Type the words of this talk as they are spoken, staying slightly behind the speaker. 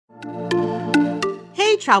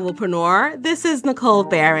Travelpreneur. This is Nicole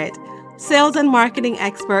Barrett, sales and marketing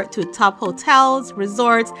expert to top hotels,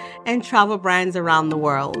 resorts, and travel brands around the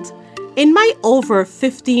world. In my over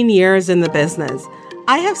 15 years in the business,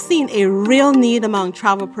 I have seen a real need among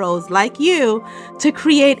travel pros like you to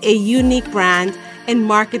create a unique brand and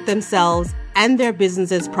market themselves and their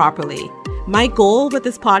businesses properly. My goal with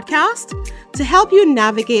this podcast? To help you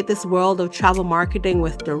navigate this world of travel marketing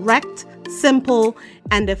with direct, simple,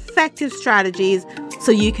 and effective strategies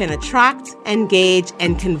so you can attract, engage,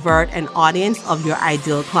 and convert an audience of your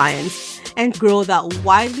ideal clients and grow that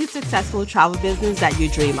widely successful travel business that you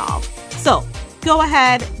dream of. So go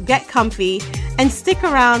ahead, get comfy, and stick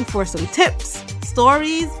around for some tips,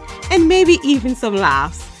 stories, and maybe even some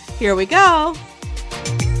laughs. Here we go.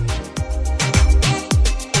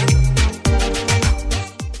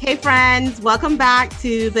 Hey friends, welcome back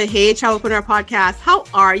to the Hey Travelpreneur podcast. How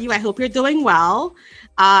are you? I hope you're doing well.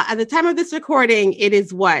 At the time of this recording, it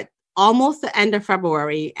is almost the end of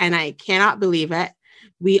February, and I cannot believe it.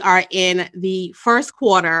 We are in the first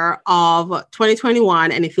quarter of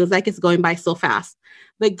 2021, and it feels like it's going by so fast.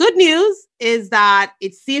 The good news is that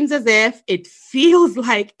it seems as if it feels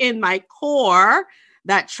like in my core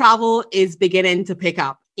that travel is beginning to pick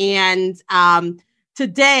up. And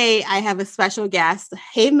today, I have a special guest.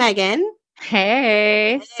 Hey, Megan.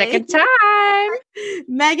 Hey, second time.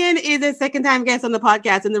 Megan is a second-time guest on the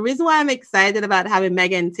podcast. And the reason why I'm excited about having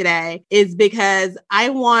Megan today is because I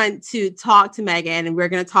want to talk to Megan, and we're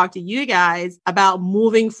going to talk to you guys about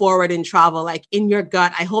moving forward in travel, like in your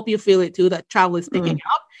gut. I hope you feel it too, that travel is picking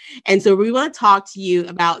up. And so we want to talk to you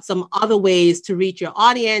about some other ways to reach your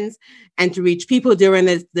audience and to reach people during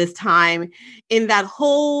this time in that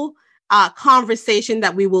whole conversation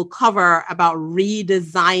that we will cover about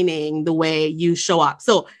redesigning the way you show up.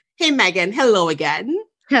 So, hey, Megan, hello again.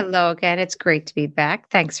 Hello again. It's great to be back.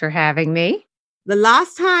 Thanks for having me. The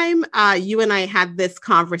last time you and I had this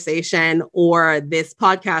conversation or this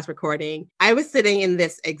podcast recording, I was sitting in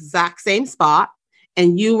this exact same spot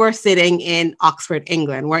and you were sitting in Oxford,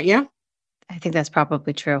 England, weren't you? I think that's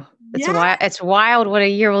probably true. It's wild what a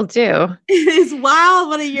year will do. It is wild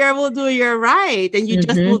what a year will do. You're right. And you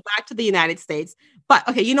just moved back to the United States. But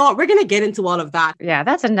okay, you know what? We're going to get into all of that. Yeah,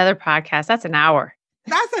 that's another podcast. That's an hour.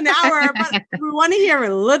 That's an hour, but we want to hear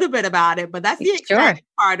a little bit about it. But that's the exciting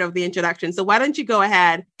part of the introduction. So why don't you go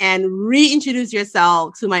ahead and reintroduce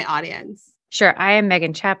yourself to my audience? Sure. I am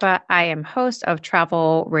Megan Chapa. I am host of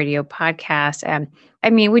Travel Radio Podcast. And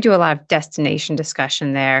we do a lot of destination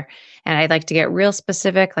discussion there. And I'd like to get real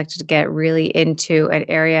specific, like to get really into an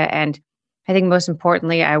area. And I think most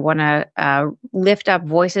importantly, I want to lift up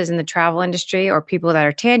voices in the travel industry or people that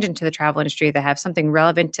are tangent to the travel industry that have something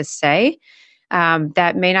relevant to say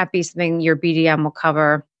that may not be something your BDM will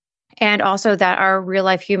cover. And also that are real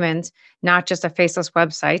life humans, not just a faceless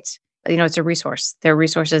website. You know, it's a resource. There are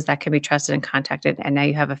resources that can be trusted and contacted. And now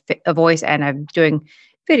you have a voice, and I'm doing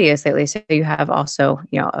videos lately. So you have also,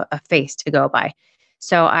 a face to go by.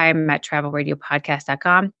 So I'm at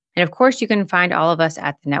travelradiopodcast.com. And of course, you can find all of us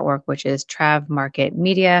at the network, which is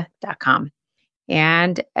travmarketmedia.com.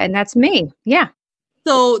 And that's me. Yeah.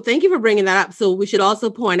 So thank you for bringing that up. So we should also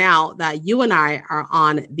point out that you and I are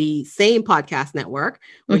on the same podcast network,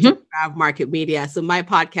 which is Trav Market Media. So my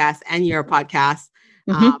podcast and your podcast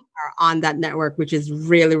are on that network, which is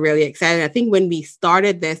really, really exciting. I think when we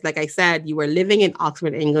started this, like I said, you were living in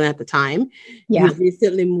Oxford, England at the time. Yeah. You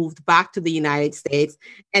recently moved back to the United States.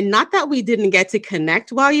 And not that we didn't get to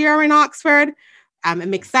connect while you were in Oxford.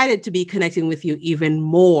 I'm excited to be connecting with you even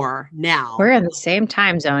more now. We're in the same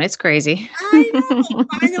time zone. It's crazy. I know.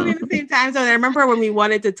 Finally in the same time zone. I remember when we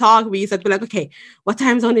wanted to talk, we used to be like, okay, what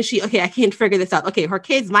time zone is she? Okay, I can't figure this out. Okay, her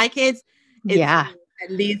kids, my kids. Yeah. At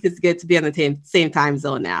least it's good to be on the same time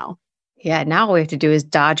zone now. Yeah, now all we have to do is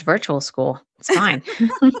dodge virtual school. It's fine.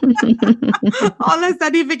 Oh, let's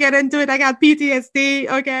not even get into it. I got PTSD,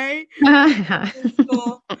 okay?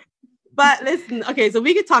 Cool. But listen, okay, so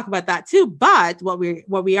we could talk about that too. But what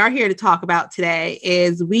we are here to talk about today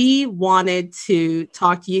is we wanted to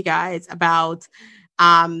talk to you guys about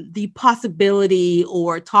the possibility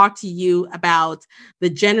or talk to you about the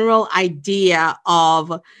general idea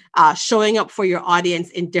of showing up for your audience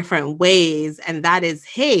in different ways. And that is,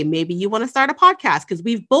 hey, maybe you want to start a podcast, because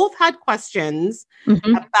we've both had questions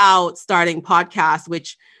about starting podcasts,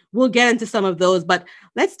 which we'll get into some of those. But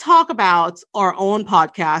let's talk about our own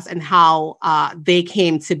podcast and how they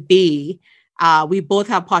came to be. We both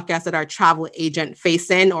have podcasts that are travel agent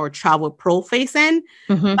facing or travel pro facing.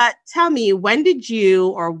 But tell me, when did you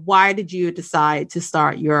or why did you decide to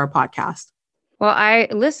start your podcast? Well, I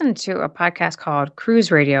listened to a podcast called Cruise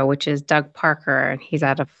Radio, which is Doug Parker, and he's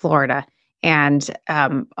out of Florida. And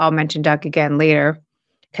I'll mention Doug again later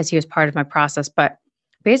because he was part of my process. But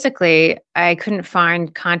basically, I couldn't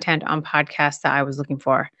find content on podcasts that I was looking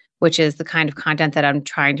for, which is the kind of content that I'm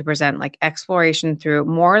trying to present, like exploration through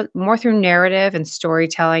more through narrative and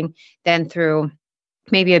storytelling than through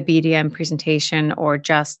maybe a BDM presentation or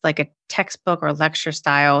just like a textbook or lecture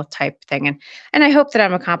style type thing. And I hope that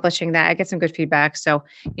I'm accomplishing that. I get some good feedback. So,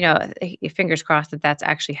 fingers crossed that that's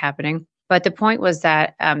actually happening. But the point was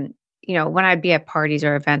that, when I'd be at parties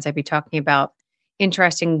or events, I'd be talking about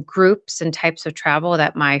interesting groups and types of travel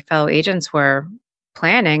that my fellow agents were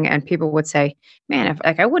planning. And people would say, man,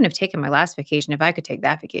 I wouldn't have taken my last vacation if I could take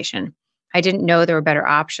that vacation. I didn't know there were better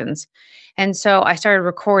options. And so I started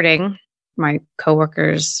recording my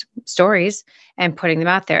coworkers' stories and putting them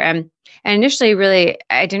out there. And initially, really,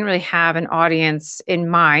 I didn't really have an audience in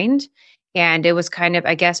mind. And it was kind of,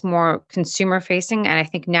 I guess, more consumer facing. And I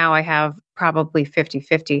think now I have probably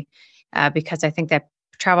 50-50 because I think that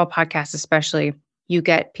travel podcasts, especially, you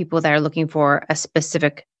get people that are looking for a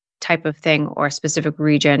specific type of thing or a specific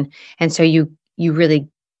region. And so you really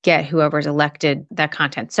get whoever's elected that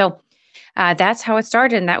content. So that's how it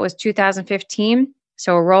started. And that was 2015.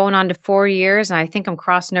 So we're rolling on to 4 years. And I think I'm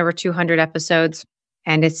crossing over 200 episodes.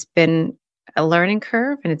 And it's been a learning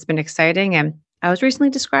curve and it's been exciting. And I was recently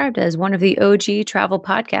described as one of the OG travel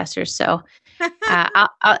podcasters. So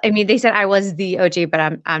they said I was the OG,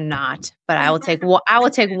 but I'm not. But I will take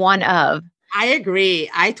one of. I agree.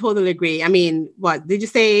 I totally agree. I mean, what did you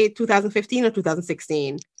say, 2015 or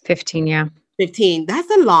 2016? 15, yeah. 15.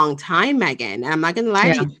 That's a long time, Megan. And I'm not going to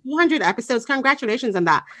lie to you. 200 episodes. Congratulations on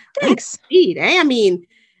that. Thanks. Speed, eh? I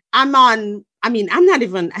think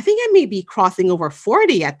I may be crossing over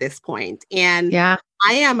 40 at this point. And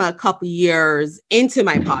I am a couple years into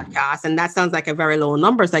my podcast. And that sounds like a very low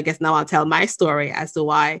number. So I guess now I'll tell my story as to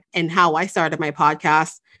why and how I started my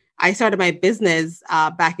podcast. I started my business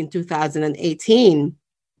back in 2018.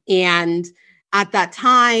 And at that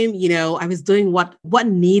time, I was doing what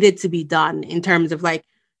needed to be done in terms of like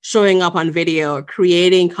showing up on video,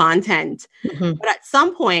 creating content. Mm-hmm. But at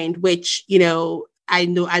some point, which, I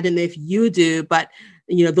don't know if you do, but,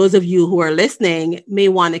 those of you who are listening may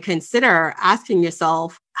want to consider asking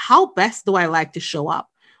yourself, how best do I like to show up?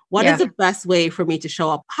 What is the best way for me to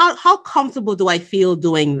show up? How comfortable do I feel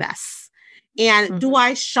doing this? And do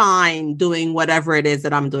I shine doing whatever it is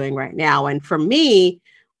that I'm doing right now? And for me,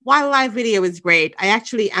 while live video is great, I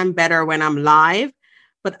actually am better when I'm live,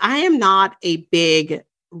 but I am not a big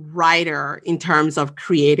writer in terms of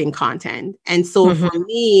creating content. And so for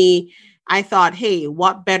me, I thought, hey,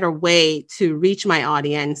 what better way to reach my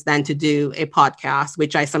audience than to do a podcast,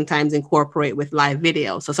 which I sometimes incorporate with live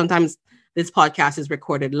video. So sometimes this podcast is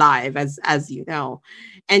recorded live, as you know.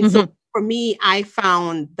 And so for me, I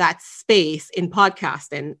found that space in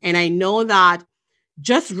podcasting. And I know that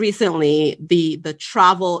just recently, the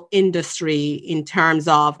travel industry, in terms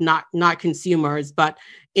of not consumers, but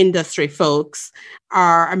industry folks,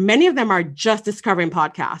 many of them are just discovering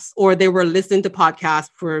podcasts, or they were listening to podcasts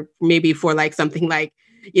for like something like,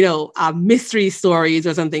 mystery stories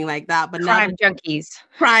or something like that. But crime junkies,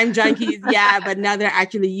 yeah. But now they're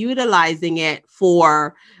actually utilizing it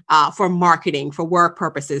for marketing, for work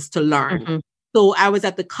purposes, to learn. So I was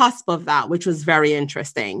at the cusp of that, which was very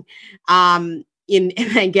interesting. And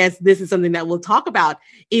I guess this is something that we'll talk about.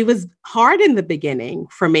 It was hard in the beginning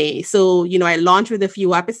for me. So, I launched with a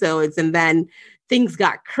few episodes and then things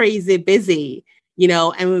got crazy busy,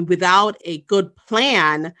 and without a good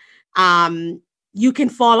plan, you can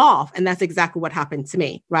fall off. And that's exactly what happened to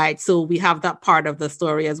me, right? So we have that part of the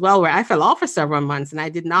story as well, where I fell off for several months and I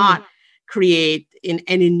did not create in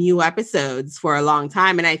any new episodes for a long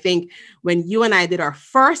time. And I think when you and I did our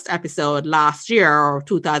first episode last year, or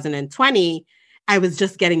 2020, I was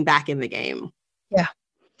just getting back in the game. Yeah.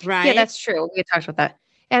 Right. Yeah, that's true. We talked about that.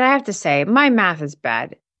 And I have to say, my math is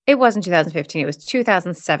bad. It wasn't 2015. It was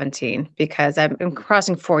 2017 because I'm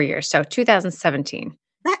crossing 4 years. So 2017.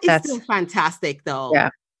 That's still fantastic, though. Yeah.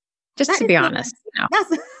 Just to be honest.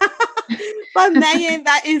 But Megan,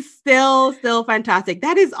 that is still fantastic.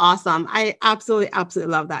 That is awesome. I absolutely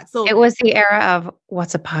love that. So it was the era of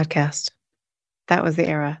what's a podcast? That was the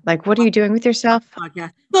era. Like, what are you doing with yourself?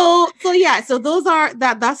 Podcast. So yeah. So those are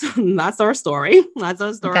that's our story. That's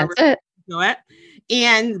our story. That's it.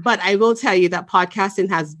 But I will tell you that podcasting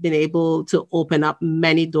has been able to open up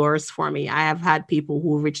many doors for me. I have had people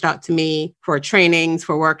who reached out to me for trainings,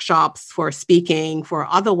 for workshops, for speaking, for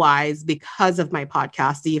otherwise because of my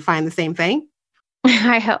podcast. Do you find the same thing?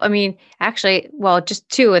 I mean, actually, well, just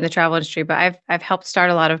two in the travel industry, but I've helped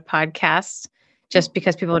start a lot of podcasts just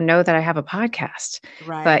because people know that I have a podcast.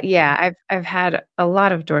 Right. But yeah, I've had a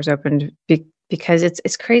lot of doors opened because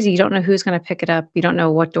it's crazy. You don't know who's going to pick it up. You don't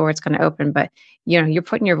know what door it's going to open, but you're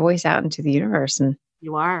putting your voice out into the universe, and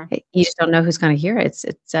you are. You just don't know who's going to hear it.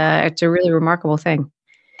 It's a really remarkable thing.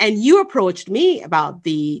 And you approached me about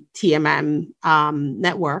the TMM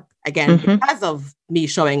network again because of me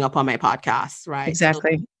showing up on my podcast, right?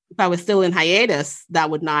 Exactly. So if I was still in hiatus, that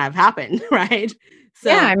would not have happened, right? So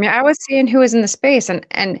yeah, I mean, I was seeing who was in the space,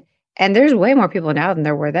 and there's way more people now than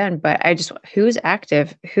there were then. But who's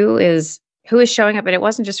active, who is showing up, and it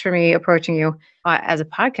wasn't just for me approaching you as a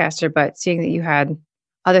podcaster, but seeing that you had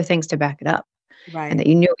other things to back it up, right? And that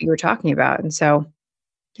you knew what you were talking about, and so.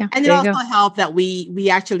 Yeah, and it also helped that we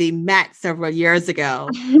actually met several years ago.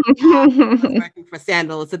 I was working for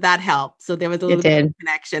Sandals, so that helped. So there was a little bit of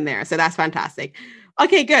connection there. So that's fantastic.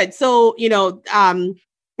 Okay, good. So,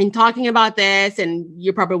 in talking about this, and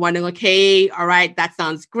you're probably wondering, okay, all right, that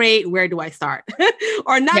sounds great. Where do I start?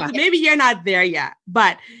 Or not, yeah. Maybe you're not there yet,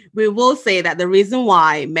 but we will say that the reason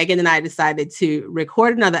why Megan and I decided to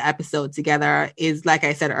record another episode together is, like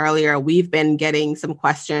I said earlier, we've been getting some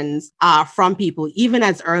questions from people, even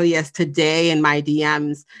as early as today in my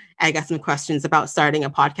DMs. I got some questions about starting a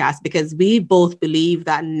podcast because we both believe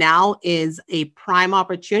that now is a prime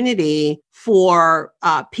opportunity for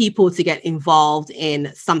people to get involved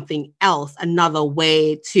in something else, another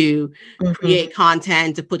way to create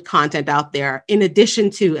content, to put content out there, in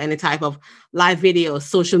addition to any type of live videos,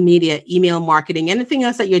 social media, email marketing, anything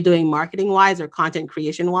else that you're doing marketing-wise or content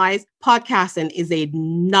creation-wise. Podcasting is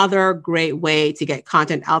another great way to get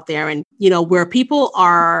content out there. And, where people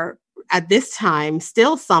are at this time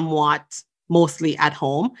still somewhat mostly at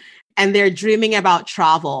home, and they're dreaming about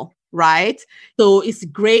travel, right? So it's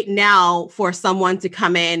great now for someone to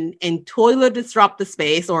come in and totally disrupt the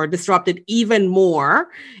space, or disrupt it even more,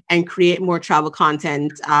 and create more travel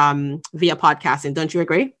content via podcasting. Don't you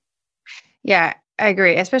agree? Yeah, I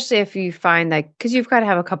agree. Especially if you find because you've got to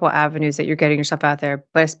have a couple avenues that you're getting yourself out there,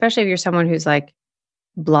 but especially if you're someone who's like,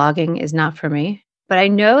 blogging is not for me. But I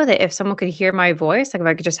know that if someone could hear my voice, like if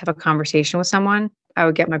I could just have a conversation with someone, I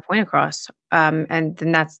would get my point across. And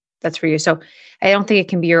then that's for you. So I don't think it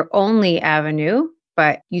can be your only avenue,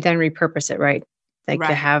 but you then repurpose it, right?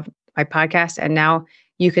 To have my podcast, and now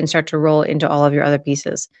you can start to roll into all of your other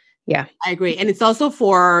pieces. Yeah, I agree. And it's also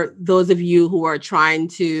for those of you who are trying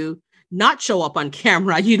to not show up on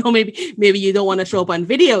camera. Maybe you don't want to show up on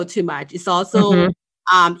video too much. It's also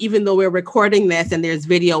even though we're recording this and there's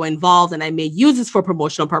video involved, and I may use this for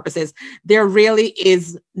promotional purposes, there really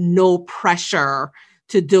is no pressure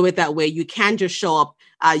to do it that way. You can just show up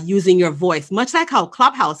using your voice, much like how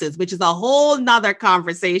Clubhouse is, which is a whole nother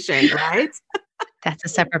conversation, right? That's a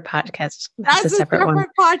separate podcast. That's a separate one.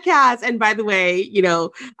 Podcast. And by the way,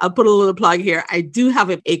 I'll put a little plug here. I do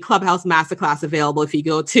have a Clubhouse masterclass available if you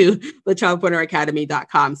go to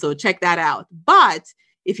thetravelpreneuracademy.com. So check that out. But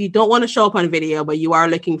if you don't want to show up on video, but you are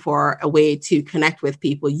looking for a way to connect with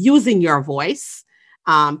people using your voice,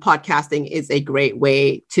 podcasting is a great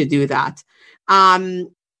way to do that.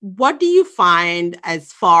 What do you find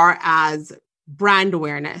as far as brand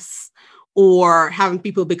awareness, or having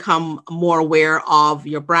people become more aware of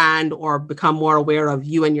your brand, or become more aware of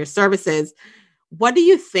you and your services? What do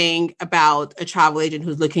you think about a travel agent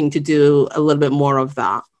who's looking to do a little bit more of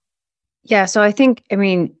that? Yeah, so I think,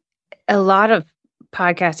 a lot of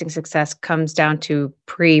podcasting success comes down to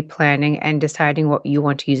pre-planning and deciding what you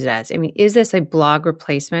want to use it as. Is this a blog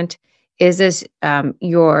replacement? Is this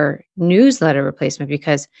your newsletter replacement?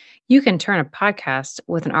 Because you can turn a podcast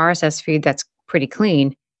with an RSS feed that's pretty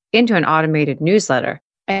clean into an automated newsletter.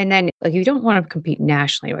 And then you don't want to compete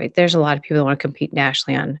nationally, right? There's a lot of people that want to compete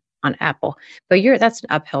nationally on Apple, but that's an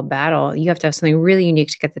uphill battle. You have to have something really unique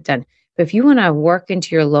to get that done. But if you want to work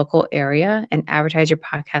into your local area and advertise your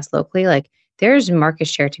podcast locally, there's market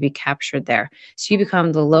share to be captured there. So you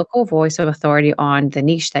become the local voice of authority on the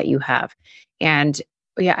niche that you have. And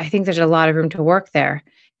yeah, I think there's a lot of room to work there,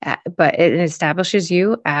 but it establishes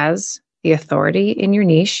you as the authority in your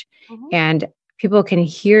niche, and people can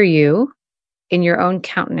hear you in your own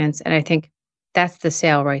countenance. And I think that's the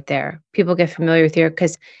sale right there. People get familiar with you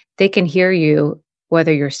because they can hear you,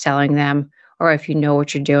 whether you're selling them or if you know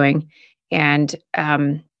what you're doing. And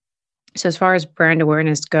so as far as brand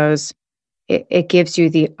awareness goes, it gives you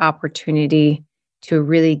the opportunity to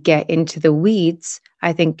really get into the weeds,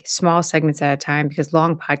 I think small segments at a time, because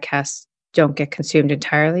long podcasts don't get consumed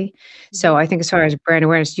entirely. So I think as far as brand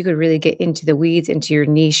awareness, you could really get into the weeds, into your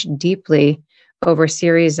niche deeply over a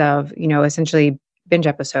series of, essentially binge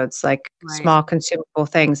episodes, small consumable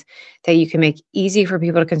things that you can make easy for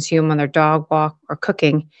people to consume on their dog walk or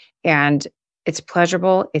cooking. And it's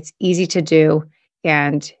pleasurable, it's easy to do.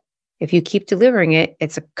 And if you keep delivering it,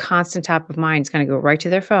 it's a constant top of mind. It's going to go right to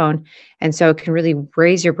their phone. And so it can really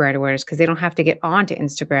raise your brand awareness because they don't have to get onto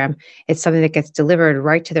Instagram. It's something that gets delivered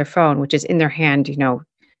right to their phone, which is in their hand,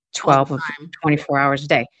 12 of 24 hours a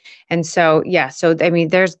day. And so, so I mean,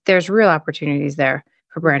 there's real opportunities there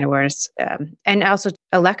for brand awareness. And also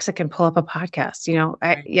Alexa can pull up a podcast,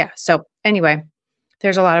 So anyway,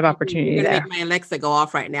 there's a lot of opportunity there. Make my Alexa go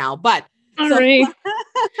off right now, but right.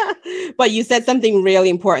 But you said something really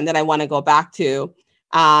important that I want to go back to,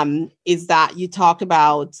 is that you talked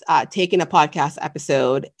about taking a podcast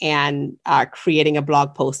episode and creating a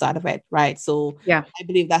blog post out of it, right? So I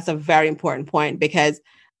believe that's a very important point because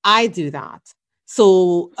I do that.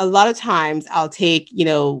 So a lot of times I'll take,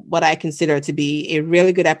 what I consider to be a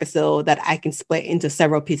really good episode that I can split into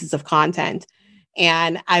several pieces of content,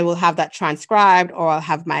 and I will have that transcribed, or I'll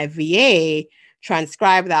have my VA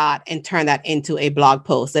transcribe that and turn that into a blog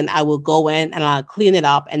post. And I will go in and I'll clean it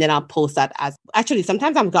up, and then I'll post that actually,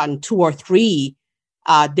 sometimes I've gotten 2 or 3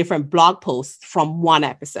 different blog posts from one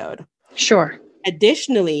episode. Sure.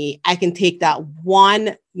 Additionally, I can take that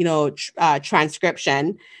one,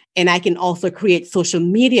 transcription, and I can also create social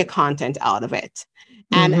media content out of it.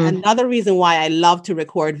 And another reason why I love to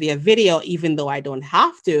record via video, even though I don't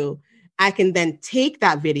have to, I can then take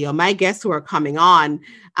that video. My guests who are coming on,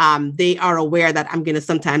 they are aware that I'm going to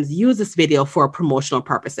sometimes use this video for promotional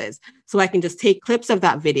purposes. So I can just take clips of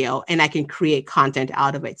that video and I can create content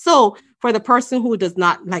out of it. So for the person who does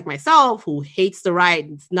not, like myself, who hates to write,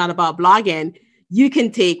 it's not about blogging, you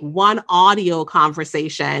can take one audio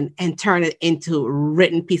conversation and turn it into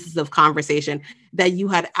written pieces of conversation that you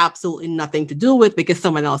had absolutely nothing to do with, because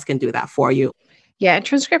someone else can do that for you. Yeah,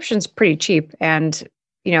 transcription's pretty cheap, and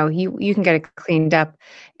you can get it cleaned up,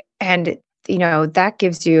 and that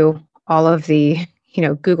gives you all of the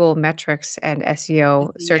Google metrics and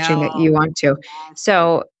SEO searching that you want to.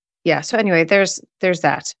 So anyway, there's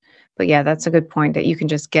that. But that's a good point, that you can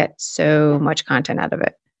just get so much content out of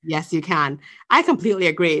it. Yes, you can. I completely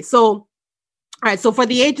agree. So, all right. So for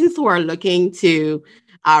the agents who are looking to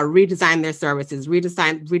redesign their services,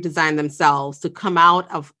 redesign themselves to come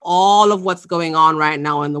out of all of what's going on right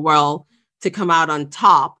now in the world, to come out on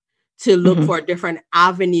top, to look for different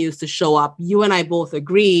avenues to show up, you and I both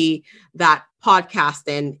agree that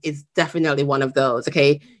podcasting is definitely one of those.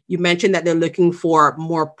 Okay. You mentioned that they're looking for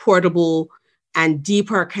more portable and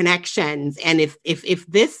deeper connections. And if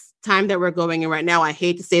this time that we're going in right now, I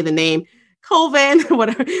hate to say the name, COVID,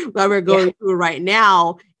 whatever that we're going through right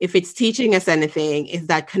now, if it's teaching us anything, is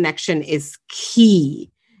that connection is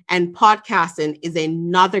key. And podcasting is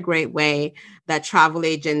another great way that travel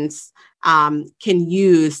agents can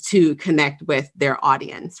use to connect with their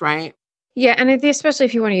audience, right? Yeah. And especially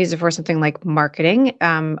if you want to use it for something like marketing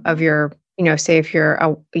of your, say if you're,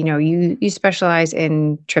 you specialize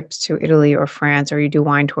in trips to Italy or France, or you do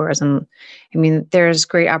wine tourism. I mean, there's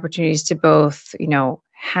great opportunities to both,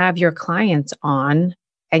 have your clients on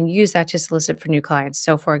and use that to solicit for new clients.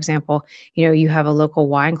 So for example, you have a local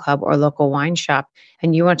wine club or local wine shop,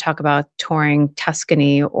 and you want to talk about touring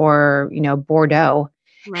Tuscany or, Bordeaux,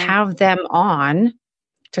 have them on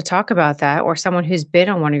to talk about that, or someone who's been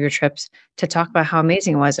on one of your trips to talk about how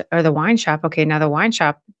amazing it was, or the wine shop. Okay, now the wine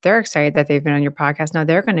shop, they're excited that they've been on your podcast. Now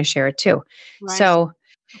they're going to share it too. Right. So,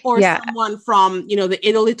 or someone from, the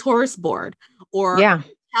Italy Tourist Board, or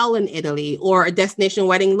hotel in Italy, or a destination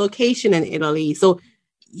wedding location in Italy. So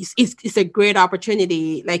it's a great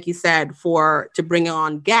opportunity, like you said, to bring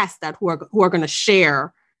on guests who are going to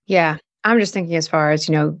share. Yeah, I'm just thinking as far as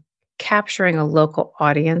capturing a local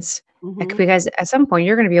audience. Because at some point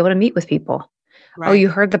you're going to be able to meet with people. Right. Oh, you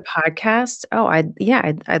heard the podcast? Oh,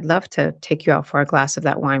 I'd love to take you out for a glass of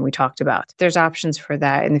that wine we talked about. There's options for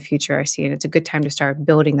that in the future, I see, and it's a good time to start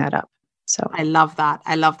building that up. So I love that.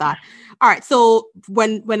 All right. So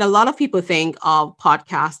when a lot of people think of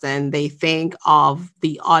podcasting, they think of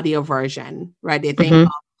the audio version, right? They think of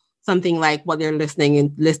something like what they're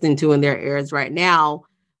listening to in their ears right now,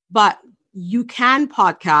 but you can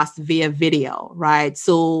podcast via video, right?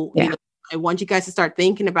 So I want you guys to start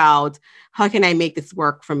thinking about, how can I make this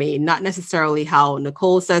work for me? Not necessarily how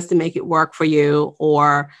Nicole says to make it work for you,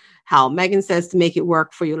 or how Megan says to make it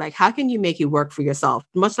work for you. Like, how can you make it work for yourself?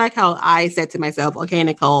 Much like how I said to myself, okay,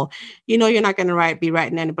 Nicole, you're not going to be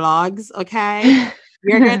writing any blogs, okay?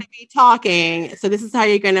 You're going to be talking. So this is how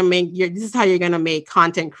you're going to make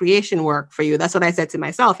content creation work for you. That's what I said to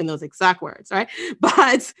myself in those exact words, right?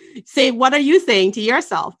 But say, what are you saying to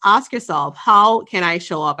yourself? Ask yourself, how can I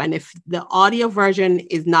show up? And if the audio version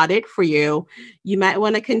is not it for you, you might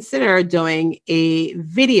want to consider doing a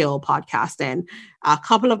video podcasting. A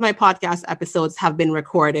couple of my podcast episodes have been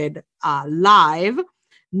recorded live.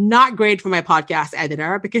 Not great for my podcast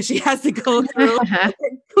editor because she has to go through and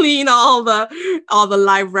clean all the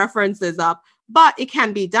live references up, but it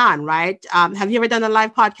can be done, right? Have you ever done a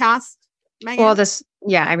live podcast, Megan? Well,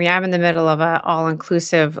 I'm in the middle of a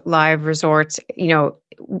all-inclusive live resort.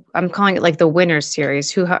 I'm calling it like the Winners series.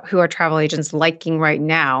 Who are travel agents liking right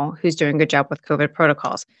now? Who's doing a good job with COVID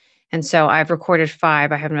protocols? And so I've recorded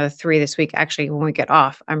 5. I have another 3 this week. Actually, when we get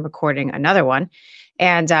off, I'm recording another one.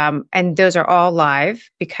 And those are all live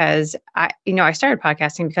because I started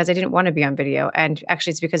podcasting because I didn't want to be on video. And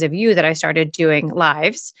actually it's because of you that I started doing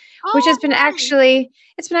lives, which has been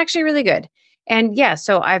it's been actually really good. And yeah,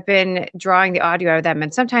 so I've been drawing the audio out of them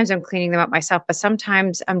and sometimes I'm cleaning them up myself, but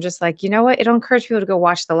sometimes I'm just like, you know what? It'll encourage people to go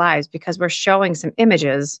watch the lives because we're showing some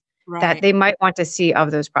images that they might want to see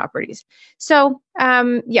of those properties. So,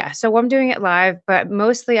 so I'm doing it live, but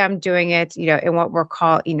mostly I'm doing it, in what we're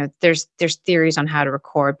called, there's theories on how to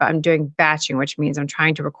record, but I'm doing batching, which means I'm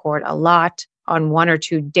trying to record a lot on 1 or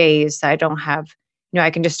 2 days. So I don't have,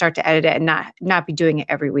 I can just start to edit it and not be doing it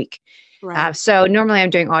every week. Right. So normally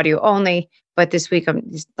I'm doing audio only, but these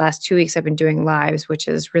last 2 weeks I've been doing lives, which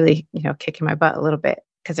is really, kicking my butt a little bit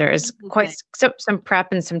because there is quite some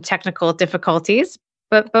prep and some technical difficulties.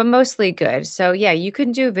 But mostly good. So yeah, you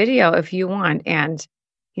can do video if you want. And,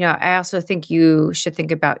 I also think you should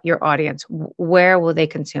think about your audience. Where will they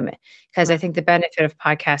consume it? Because I think the benefit of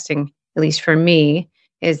podcasting, at least for me,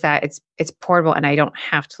 is that it's portable and I don't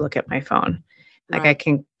have to look at my phone. Like I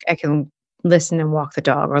can listen and walk the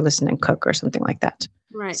dog or listen and cook or something like that.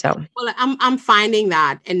 Right. So, well, I'm finding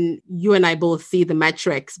that, and you and I both see the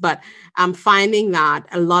metrics, but I'm finding that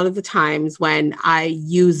a lot of the times when I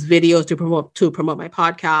use videos to promote my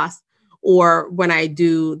podcast, or when I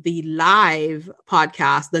do the live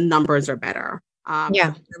podcast, the numbers are better. For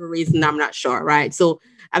whatever reason, I'm not sure. Right. So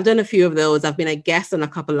I've done a few of those. I've been a guest on a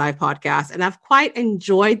couple of live podcasts, and I've quite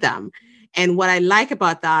enjoyed them. And what I like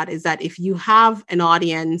about that is that if you have an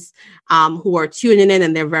audience who are tuning in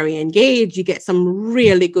and they're very engaged, you get some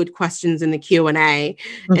really good questions in the Q&A.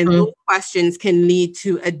 Mm-hmm. And those questions can lead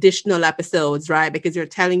to additional episodes, right? Because they're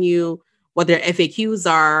telling you what their FAQs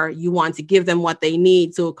are. You want to give them what they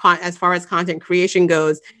need. So as far as content creation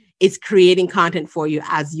goes, it's creating content for you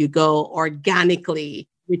as you go organically,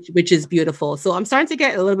 which is beautiful. So I'm starting to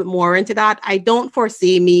get a little bit more into that. I don't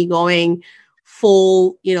foresee me going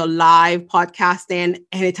full, live podcasting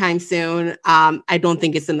anytime soon. I don't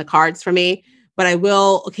think it's in the cards for me, but I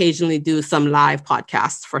will occasionally do some live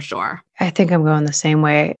podcasts for sure. I think I'm going the same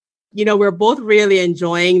way. We're both really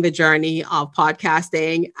enjoying the journey of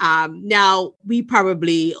podcasting. Now we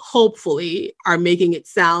probably, hopefully, are making it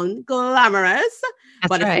sound glamorous,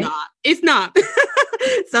 but it's not.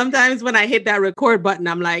 Sometimes when I hit that record button,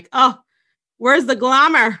 I'm like, oh, where's the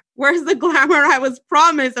glamour? Where's the glamour I was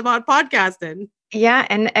promised about podcasting? Yeah.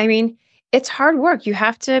 And I mean, it's hard work. You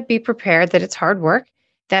have to be prepared that it's hard work,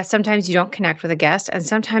 that sometimes you don't connect with a guest. And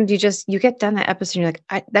sometimes you get done that episode and you're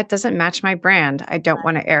like, that doesn't match my brand. I don't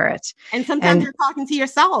want to air it. And sometimes you're talking to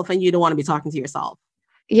yourself and you don't want to be talking to yourself.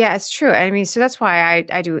 Yeah, it's true. I mean, so that's why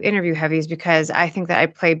I do interview heavies, because I think that I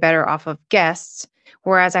play better off of guests.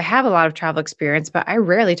 Whereas I have a lot of travel experience, but I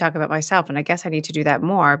rarely talk about myself. And I guess I need to do that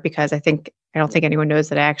more because I don't think anyone knows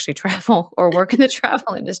that I actually travel or work in the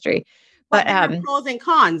travel industry. But there are pros and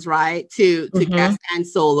cons, right? To guest and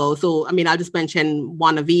solo. So, I mean, I'll just mention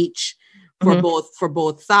one of each for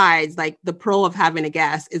both sides. Like the pro of having a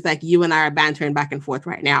guest is like you and I are bantering back and forth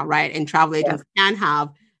right now, right? And travel agents can have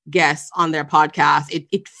guests on their podcast.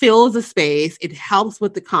 It fills a space. It helps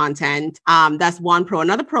with the content. That's one pro.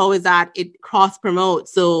 Another pro is that it cross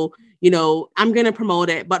promotes. So, I'm going to promote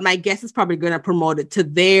it, but my guest is probably going to promote it to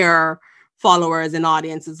their followers and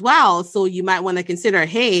audience as well. So you might want to consider,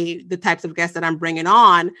 hey, the types of guests that I'm bringing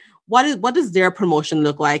on, what does their promotion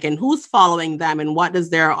look like, and who's following them, and what does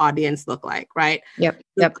their audience look like, right? Yep.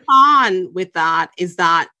 The con with that is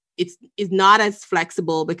that it's not as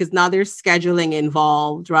flexible because now there's scheduling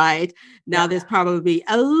involved, right? Now there's probably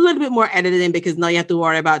a little bit more editing because now you have to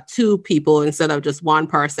worry about two people instead of just one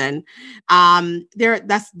person.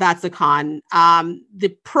 That's a con.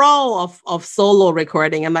 The pro of solo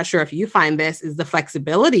recording, I'm not sure if you find this, is the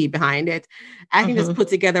flexibility behind it. I can just put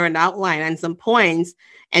together an outline and some points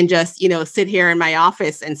and just, sit here in my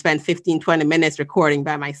office and spend 15, 20 minutes recording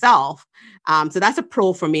by myself. So that's a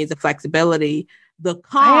pro for me, is the flexibility. The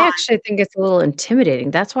con, I actually think it's a little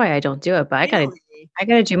intimidating. That's why I don't do it, but really? I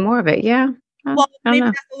gotta do more of it. Yeah. Well, maybe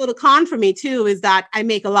that's a little con for me too, is that I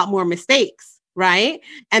make a lot more mistakes, right?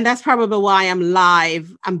 And that's probably why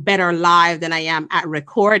I'm better live than I am at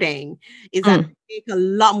recording, is that I make a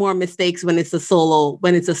lot more mistakes when it's a solo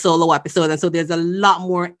episode. And so there's a lot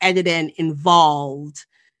more editing involved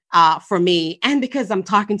for me, and because I'm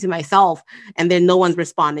talking to myself and then no one's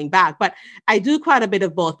responding back. But I do quite a bit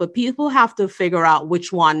of both, but people have to figure out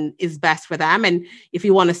which one is best for them. And if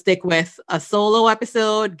you want to stick with a solo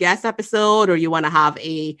episode, guest episode, or you want to have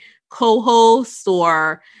a co-host,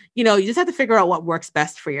 or, you just have to figure out what works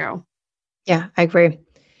best for you. Yeah, I agree.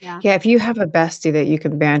 Yeah. If you have a bestie that you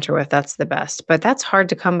can banter with, that's the best. But that's hard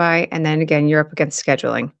to come by. And then again, you're up against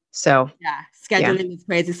scheduling. So scheduling is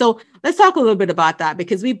crazy. So let's talk a little bit about that,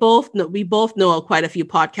 because we both know quite a few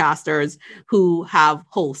podcasters who have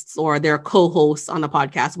hosts or they're co-hosts on the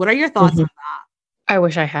podcast. What are your thoughts on that? I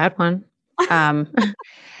wish I had one.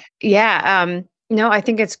 No, I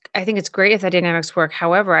think it's great if the dynamics work.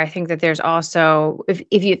 However, I think that there's also, if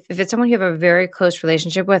it's someone you have a very close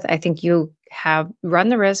relationship with, I think you run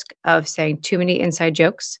the risk of saying too many inside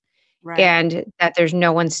jokes, and that there's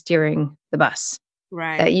no one steering the bus.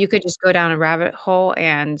 Right. That you could just go down a rabbit hole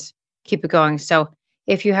and keep it going. So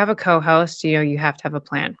if you have a co-host, you have to have a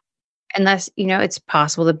plan. Unless, it's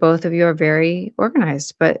possible that both of you are very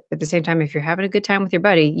organized. But at the same time, if you're having a good time with your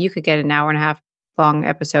buddy, you could get an hour and a half long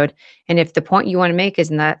episode. And if the point you want to make is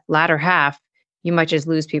in that latter half, you might just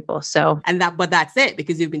lose people. So, but that's it,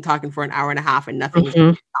 because you've been talking for an hour and a half and nothing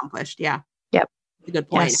is accomplished. Yeah. Yep. That's a good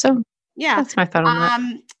point. Yeah, so that's my thought on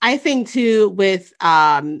that. I think too, with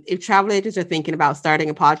if travel agents are thinking about starting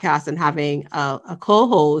a podcast and having a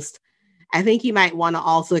co-host, I think you might want to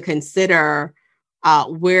also consider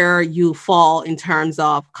where you fall in terms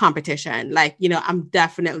of competition. Like, I'm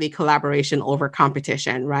definitely collaboration over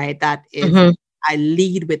competition, right? That is, I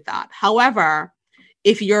lead with that. However,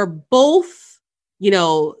 if you're both,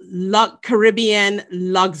 Caribbean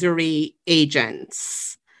luxury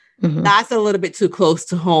agents, that's a little bit too close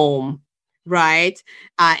to home, right?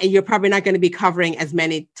 And you're probably not going to be covering as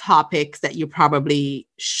many topics that you probably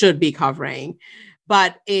should be covering.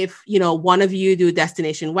 But if, one of you do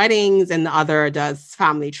destination weddings and the other does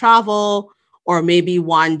family travel, or maybe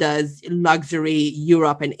one does luxury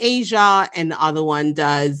Europe and Asia, and the other one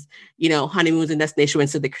does, honeymoons and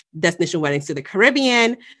destination weddings to the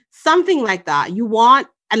Caribbean, something like that. You want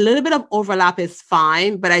a little bit of overlap is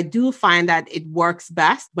fine, but I do find that it works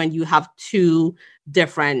best when you have two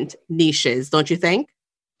different niches, don't you think?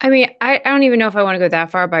 I mean, I don't even know if I want to go that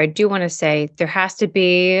far, but I do want to say there has to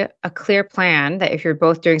be a clear plan that if you're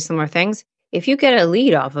both doing similar things, if you get a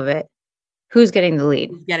lead off of it, who's getting the lead?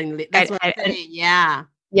 Who's getting the lead? That's what I'm saying. Yeah.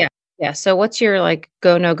 Yeah. So what's your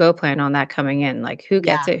go, no go plan on that coming in? Like who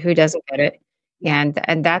gets it, who doesn't get it? Yeah.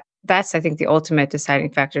 And that's, I think, the ultimate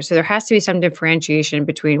deciding factor. So there has to be some differentiation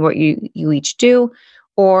between what you each do,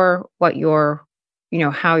 or what you're,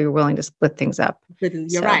 how you're willing to split things up.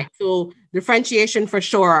 You're right. So differentiation for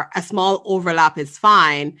sure. A small overlap is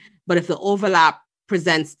fine. But if the overlap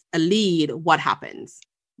presents a lead, what happens?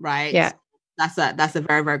 Right. Yeah. That's a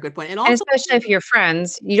very, very good point. And also, especially if you're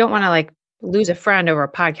friends, you don't want to lose a friend over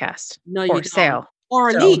a podcast or sale. Or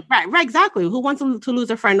a lead. Right, exactly. Who wants to lose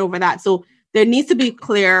a friend over that? So there needs to be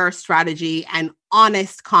clear strategy and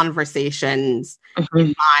honest conversations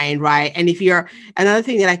in mind, right? And another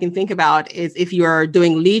thing that I can think about is if you're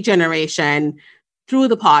doing lead generation through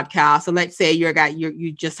the podcast. So let's say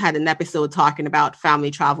you just had an episode talking about family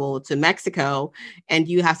travel to Mexico, and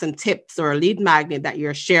you have some tips or a lead magnet that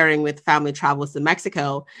you're sharing with family travels to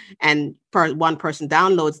Mexico, and one person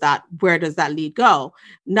downloads that. Where does that lead go?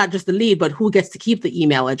 Not just the lead, but who gets to keep the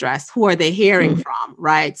email address? Who are they hearing from?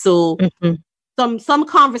 Right. So some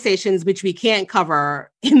conversations which we can't cover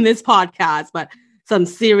in this podcast, but some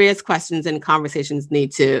serious questions and conversations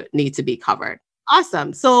need to be covered.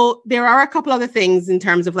 Awesome. So there are a couple other things in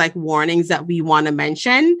terms of warnings that we want to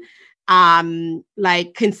mention.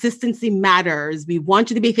 Like consistency matters. We want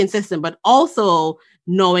you to be consistent, but also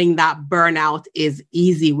knowing that burnout is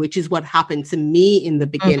easy, which is what happened to me in the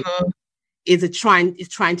beginning. Is trying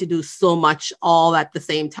to do so much all at the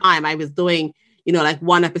same time. I was doing, like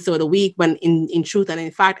one episode a week, when in truth and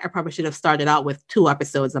in fact, I probably should have started out with 2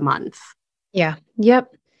 episodes a month. Yeah.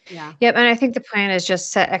 Yep. Yeah. Yep. And I think the plan is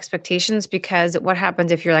just set expectations, because what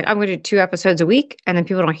happens if you're like, I'm going to do 2 episodes a week, and then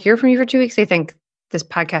people don't hear from you for 2 weeks, they think this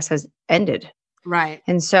podcast has ended. Right.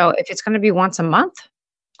 And so if it's going to be once a month,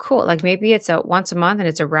 cool. Like maybe it's a once a month and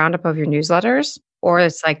it's a roundup of your newsletters, or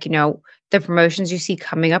it's like, the promotions you see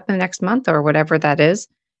coming up in the next month or whatever that is.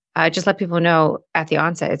 Just let people know at the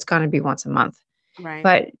onset, it's going to be once a month. Right.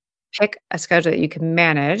 But pick a schedule that you can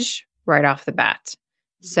manage right off the bat.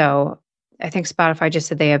 So I think Spotify just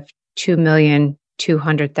said they have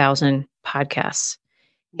 2,200,000 podcasts.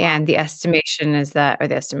 Wow. And the estimation is that, or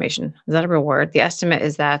the estimation, is that a real word? The estimate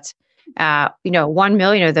is that, 1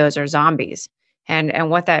 million of those are zombies. And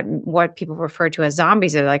what people refer to as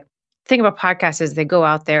zombies are like, thing about podcasts is they go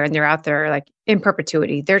out there and they're out there like in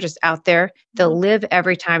perpetuity. They're just out there. They'll live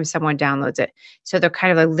every time someone downloads it. So they're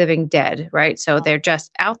kind of like living dead, right? So they're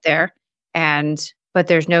just out there, but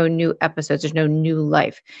there's no new episodes. There's no new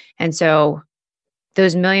life. And so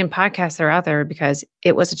those million podcasts are out there because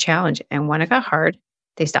it was a challenge. And when it got hard,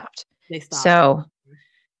 they stopped. So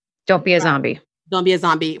don't be a zombie. Don't be a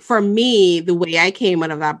zombie. For me, the way I came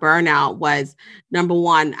out of that burnout was, number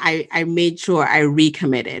one, I made sure I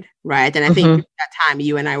recommitted, right? And I think at that time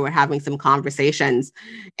you and I were having some conversations,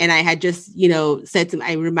 and I had just,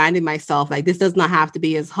 I reminded myself, like, this does not have to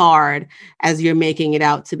be as hard as you're making it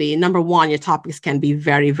out to be. Number one, your topics can be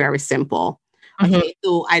very, very simple. Okay,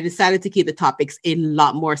 so I decided to keep the topics a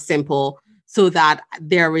lot more simple so that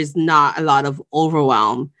there is not a lot of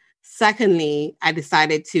overwhelm. Secondly, I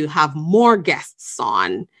decided to have more guests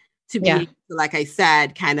on to be, able to, like I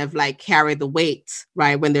said, kind of like carry the weight,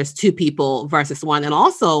 right? When there's 2 people versus 1, and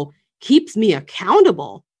also keeps me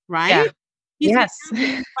accountable, right? Yeah. Yes.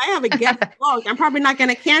 If I have a guest book, I'm probably not going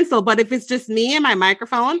to cancel, but if it's just me and my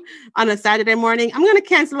microphone on a Saturday morning, I'm going to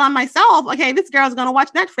cancel on myself. Okay, this girl's going to watch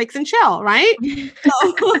Netflix and chill, right?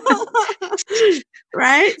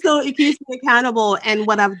 Right? So it keeps me accountable. And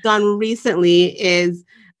what I've done recently is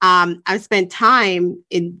I've spent time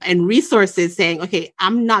and resources saying, okay,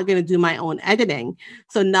 I'm not going to do my own editing.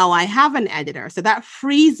 So now I have an editor. So that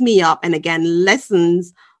frees me up and again,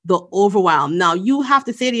 lessens the overwhelm. Now you have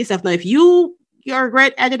to say to yourself, now, if you're a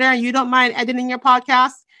great editor and you don't mind editing your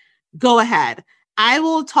podcast, go ahead. I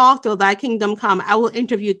will talk till thy kingdom come. I will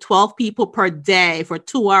interview 12 people per day for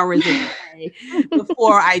 2 hours a day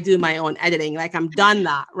before I do my own editing. Like, I'm done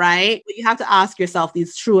that, right? But you have to ask yourself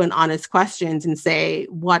these true and honest questions and say,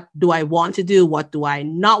 what do I want to do? What do I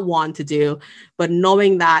not want to do? But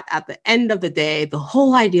knowing that at the end of the day, the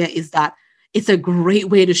whole idea is that it's a great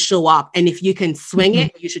way to show up. And if you can swing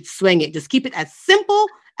it, you should swing it. Just keep it as simple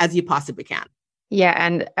as you possibly can. Yeah.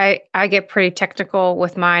 And I get pretty technical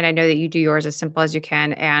with mine. I know that you do yours as simple as you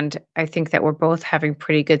can. And I think that we're both having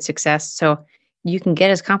pretty good success. So you can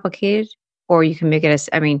get as complicated, or you can make it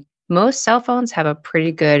most cell phones have a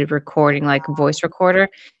pretty good recording, like voice recorder.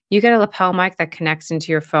 You get a lapel mic that connects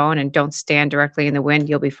into your phone and don't stand directly in the wind,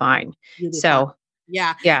 you'll be fine.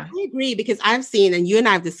 Yeah, I agree, because I've seen, and you and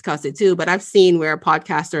I have discussed it too, but I've seen where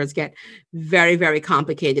podcasters get very, very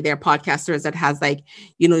complicated. There are podcasters that has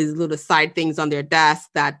these little side things on their desk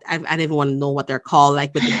that I don't even want to know what they're called,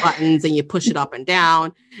 like with the buttons and you push it up and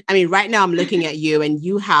down. I mean, right now I'm looking at you and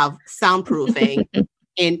you have soundproofing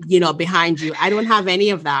and, behind you. I don't have any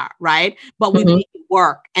of that, right? But we make it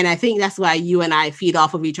work. And I think that's why you and I feed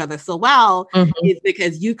off of each other so well, is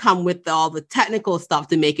because you come with all the technical stuff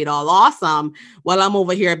to make it all awesome, while I'm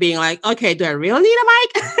over here being like, okay, do I really need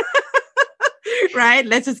a mic? Right?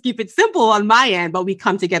 Let's just keep it simple on my end, but we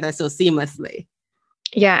come together so seamlessly.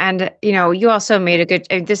 Yeah. And, you also made a good,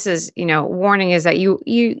 this is, warning is that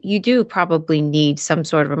you do probably need some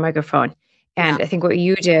sort of a microphone. And I think what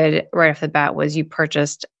you did right off the bat was you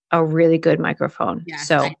purchased a really good microphone. Yes,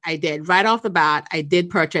 so I did. Right off the bat, I did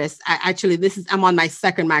purchase. I'm on my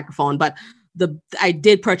second microphone, but I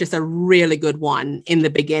did purchase a really good one in the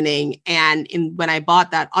beginning. And when I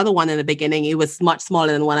bought that other one in the beginning, it was much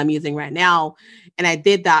smaller than what I'm using right now. And I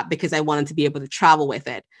did that because I wanted to be able to travel with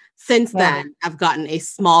it. Since then, I've gotten a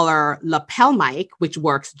smaller lapel mic, which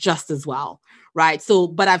works just as well. Right. So,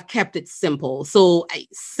 but I've kept it simple. So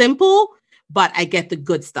simple, but I get the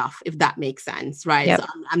good stuff, if that makes sense, right? Yep. So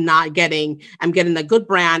I'm getting a good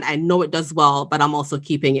brand. I know it does well, but I'm also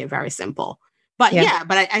keeping it very simple. But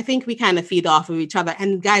I think we kind of feed off of each other.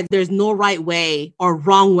 And guys, there's no right way or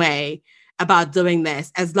wrong way about doing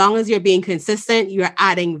this. As long as you're being consistent, you're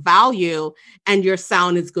adding value, and your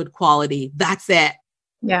sound is good quality. That's it.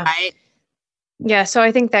 Yeah. Right? Yeah. So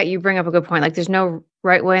I think that you bring up a good point. Like, there's no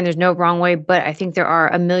right way and there's no wrong way, but I think there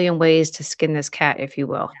are a million ways to skin this cat, if you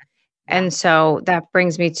will. And so that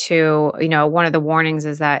brings me to, one of the warnings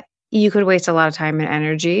is that you could waste a lot of time and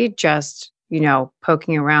energy just,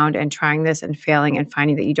 poking around and trying this and failing and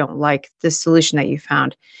finding that you don't like the solution that you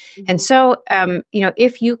found. Mm-hmm. And so,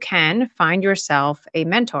 if you can find yourself a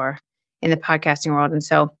mentor in the podcasting world. And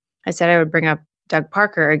so I said I would bring up Doug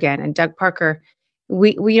Parker again. And Doug Parker,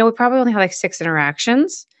 we probably only had like 6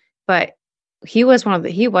 interactions, but he was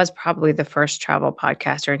probably the first travel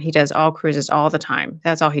podcaster, and he does all cruises all the time.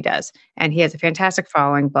 That's all he does. And he has a fantastic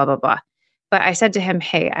following, blah, blah, blah. But I said to him,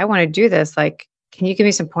 hey, I want to do this. Like, can you give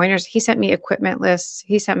me some pointers? He sent me equipment lists.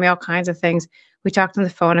 He sent me all kinds of things. We talked on the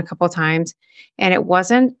phone a couple of times, and it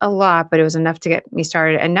wasn't a lot, but it was enough to get me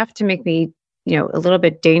started, enough to make me, a little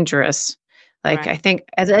bit dangerous. Like, right. I think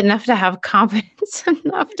enough to have confidence,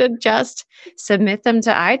 enough to just submit them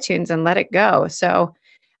to iTunes and let it go. So,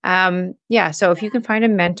 so if you can find a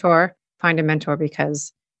mentor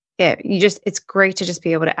because it's great to just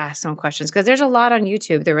be able to ask some questions, because there's a lot on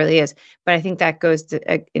YouTube. There really is. But I think that goes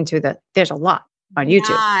there's a lot on YouTube.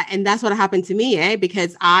 Yeah, and that's what happened to me,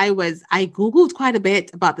 because I Googled quite a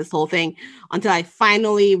bit about this whole thing until I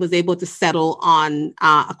finally was able to settle on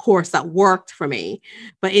a course that worked for me.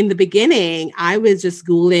 But in the beginning, I was just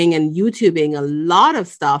Googling and YouTubing a lot of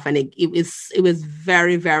stuff, and it was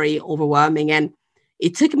very, very overwhelming. And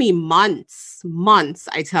it took me months,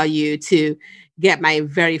 I tell you, to get my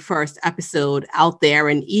very first episode out there.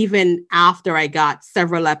 And even after I got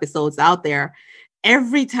several episodes out there,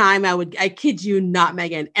 every time I kid you not,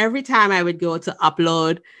 Megan, every time I would go to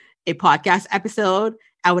upload a podcast episode,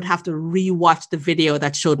 I would have to rewatch the video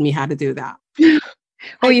that showed me how to do that.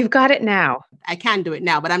 Oh, you've got it now. I can do it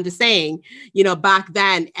now, but I'm just saying, back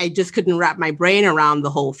then I just couldn't wrap my brain around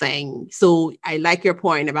the whole thing. So I like your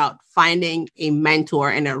point about finding a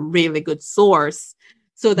mentor and a really good source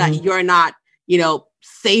so that you're not,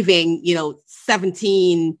 saving,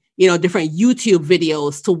 17, different YouTube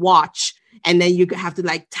videos to watch. And then you have to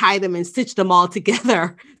like tie them and stitch them all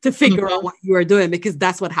together to figure out what you are doing, because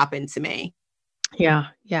that's what happened to me. Yeah.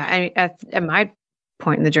 Yeah. I at my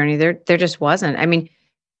point in the journey, there just wasn't. I mean,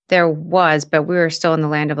 there was, but we were still in the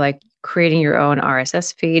land of like creating your own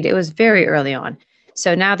RSS feed. It was very early on.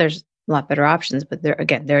 So now there's a lot better options, but there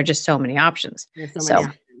are just so many options.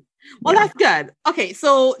 Well, that's good. Okay.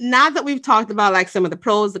 So now that we've talked about like some of the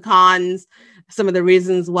pros, the cons, some of the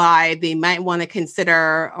reasons why they might want to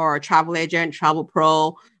consider, or a travel agent, travel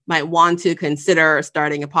pro might want to consider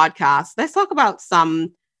starting a podcast, let's talk about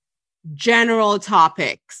some general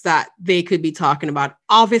topics that they could be talking about.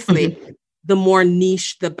 Obviously, the more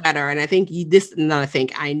niche, the better. And I think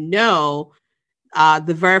I know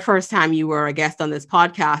the very first time you were a guest on this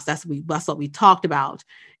podcast, that's what we talked about,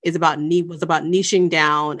 was about niching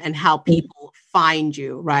down and how people find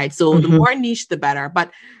you, right? So the more niche, the better. But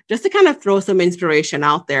just to kind of throw some inspiration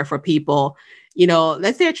out there for people,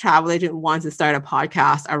 let's say a travel agent wants to start a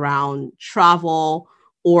podcast around travel,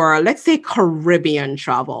 or let's say Caribbean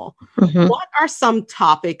travel. What are some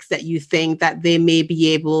topics that you think that they may be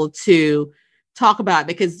able to talk about?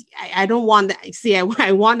 Because I don't want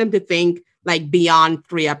I want them to think like beyond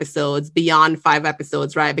 3 episodes, beyond 5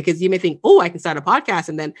 episodes, right? Because you may think, oh, I can start a podcast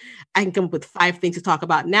and then I can come up with 5 things to talk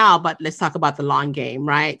about now, but let's talk about the long game,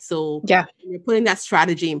 right? So yeah, you're putting that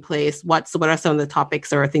strategy in place. What are some of the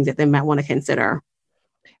topics or things that they might want to consider?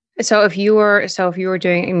 So if you were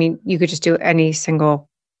doing, I mean, you could just do any single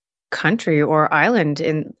country or island,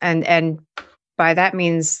 and by that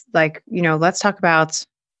means like, let's talk about,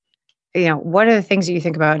 what are the things that you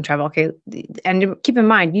think about in travel? Okay. And keep in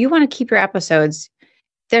mind, you want to keep your episodes,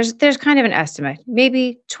 there's kind of an estimate,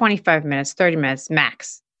 maybe 25 minutes, 30 minutes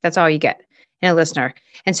max. That's all you get in a listener.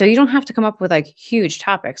 And so you don't have to come up with like huge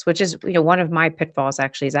topics, which is, one of my pitfalls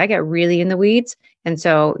actually is I get really in the weeds. And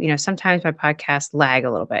so, sometimes my podcasts lag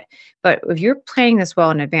a little bit, but if you're planning this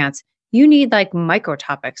well in advance, you need like micro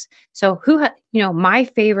topics. So my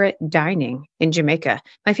favorite dining in Jamaica,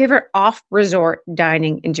 my favorite off resort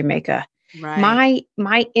dining in Jamaica, right.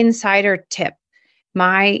 my insider tip,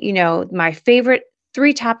 my favorite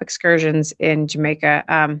 3 top excursions in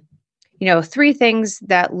Jamaica. 3 things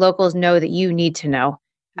that locals know that you need to know.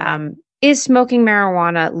 Is smoking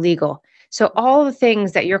marijuana legal? So all the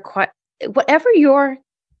things that whatever your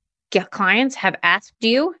clients have asked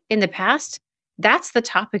you in the past, that's the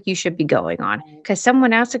topic you should be going on, because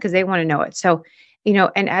someone asked it because they want to know it. So,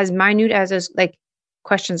 and as minute as those like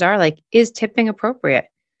questions are, like, is tipping appropriate?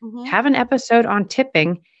 Have an episode on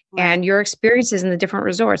tipping and your experiences in the different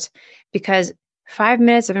resorts, because 5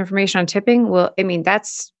 minutes of information on tipping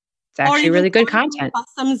that's actually really good content.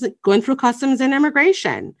 Going through customs and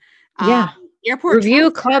immigration. Airport review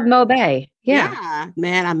Club Mo Bay. Yeah.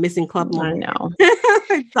 Man, I'm missing club more. I know.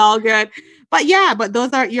 It's all good. But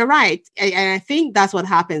you're right. And I think that's what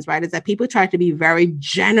happens, right? Is that people try to be very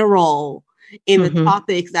general in the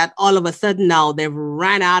topics that all of a sudden now they've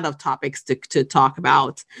ran out of topics to talk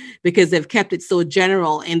about because they've kept it so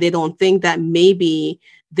general and they don't think that maybe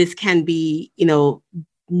this can be,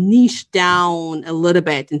 niche down a little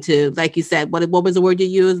bit into, like you said, what was the word you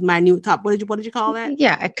used? Minute top. What did you call that?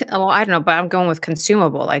 Yeah. I don't know, but I'm going with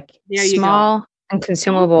consumable, like small and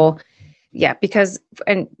consumable. Yeah. Because,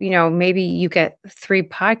 and maybe you get 3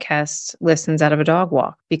 podcast listens out of a dog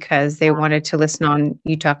walk because they wanted to listen on,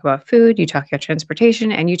 you talk about food, you talk about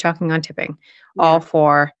transportation, and you talking on tipping, all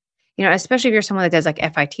for, especially if you're someone that does like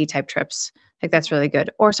FIT type trips, like that's really good.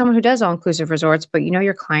 Or someone who does all inclusive resorts, but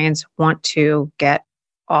your clients want to get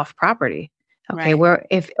off property. Okay. Where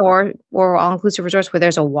or all inclusive resorts where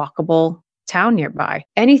there's a walkable town nearby.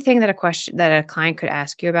 Anything that a client could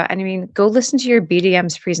ask you about. And I mean, go listen to your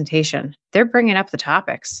BDM's presentation. They're bringing up the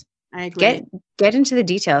topics. I agree. Get into the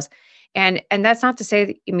details. And that's not to say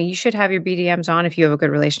that, you should have your BDMs on if you have a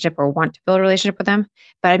good relationship or want to build a relationship with them,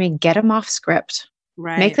 but get them off script.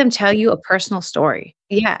 Right. Make them tell you a personal story.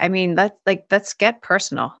 Yeah. Let's get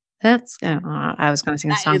personal. That's, I was going to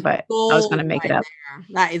sing a song, but I was going to make it up.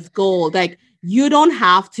 That is gold. Like, you don't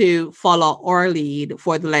have to follow our lead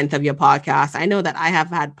for the length of your podcast. I know that I have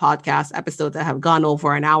had podcast episodes that have gone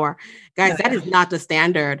over an hour. Guys, that is not the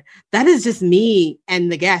standard. That is just me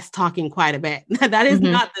and the guest talking quite a bit. That is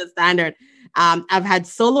not the standard. I've had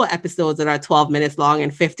solo episodes that are 12 minutes long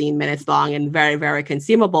and 15 minutes long and very, very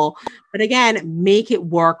consumable. But again, make it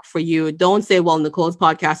work for you. Don't say, well, Nicole's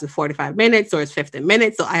podcast is 45 minutes or it's 15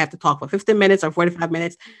 minutes, so I have to talk for 15 minutes or 45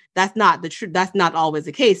 minutes. That's not the truth. That's not always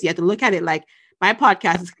the case. You have to look at it like, my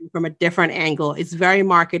podcast is coming from a different angle. It's very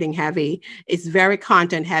marketing heavy. It's very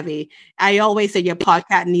content heavy. I always say your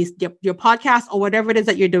podcast or whatever it is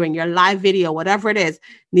that you're doing, your live video, whatever it is,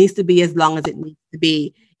 needs to be as long as it needs to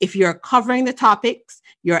be. If you're covering the topics,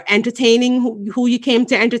 you're entertaining who you came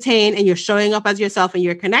to entertain, and you're showing up as yourself and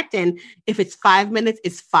you're connecting, if it's 5 minutes,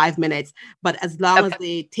 it's 5 minutes. But as long as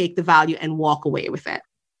they take the value and walk away with it,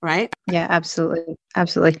 right? Yeah, absolutely.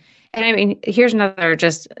 Absolutely. And I mean, here's another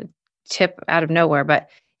just tip out of nowhere, but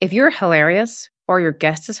if you're hilarious or your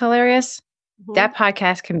guest is hilarious, that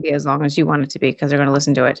podcast can be as long as you want it to be because they're going to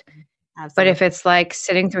listen to it. Absolutely. But if it's like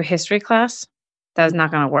sitting through history class, that's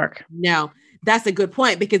not going to work. No, that's a good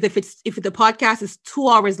point, because if the podcast is 2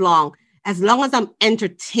 hours long, as long as I'm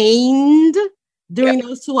entertained during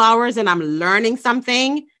those 2 hours and I'm learning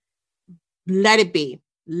something, let it be.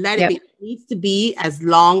 Let it be. It needs to be as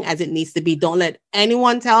long as it needs to be. Don't let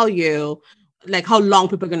anyone tell you like how long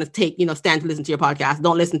people are going to take, stand to listen to your podcast.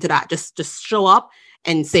 Don't listen to that. Just show up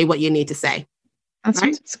and say what you need to say.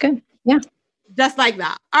 That's good. Yeah. Just like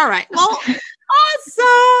that. All right. Well,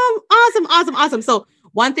 awesome. So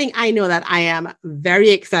one thing I know that I am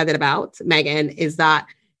very excited about, Megan, is that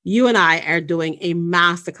you and I are doing a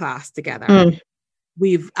masterclass together.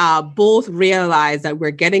 We've both realized that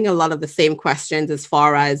we're getting a lot of the same questions as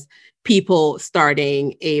far as people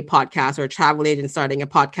starting a podcast or travel agents starting a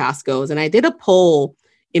podcast goes. And I did a poll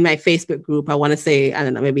in my Facebook group. I want to say, I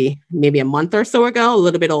don't know, maybe a month or so ago, a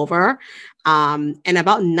little bit over. And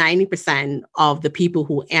about 90% of the people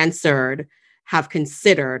who answered have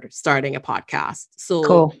considered starting a podcast.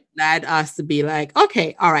 So led us to be like,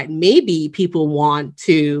 okay, all right, maybe people want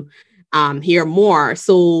to hear more.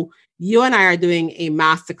 So you and I are doing a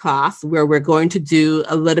masterclass where we're going to do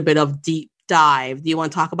a little bit of deep dive. Do you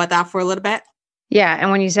want to talk about that for a little bit? Yeah.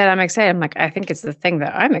 And when you said I'm excited, I'm like, I think it's the thing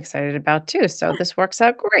that I'm excited about too. So this works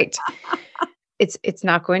out great. It's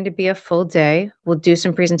not going to be a full day. We'll do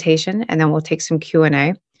some presentation and then we'll take some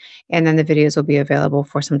Q&A. And then the videos will be available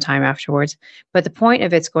for some time afterwards. But the point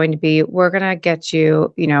of it's going to be, we're going to get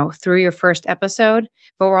you, through your first episode,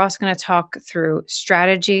 but we're also going to talk through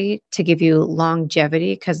strategy to give you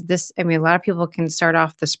longevity. Because a lot of people can start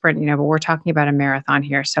off the sprint, but we're talking about a marathon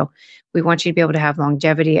here. So we want you to be able to have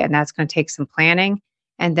longevity, and that's going to take some planning.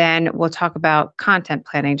 And then we'll talk about content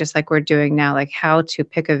planning, just like we're doing now, like how to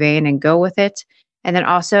pick a vein and go with it. And then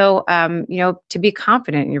also, to be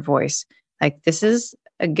confident in your voice. Like, this is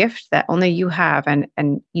a gift that only you have.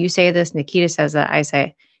 And you say this, Nikita says that, I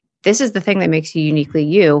say, this is the thing that makes you uniquely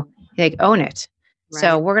you. Like, own it. Right.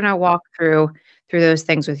 So we're going to walk through those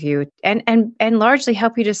things with you and largely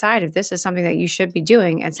help you decide if this is something that you should be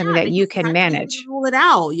doing and something that you can manage. Rule it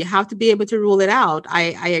out. You have to be able to rule it out.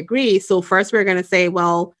 I agree. So first we're going to say,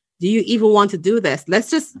 well, do you even want to do this?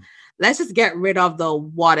 Let's just get rid of the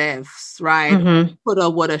what ifs, right? Put a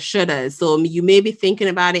woulda, shoulda. So you may be thinking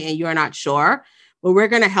about it and you're not sure. but we're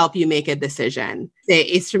going to help you make a decision. Say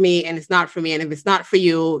it's for me and it's not for me. And if it's not for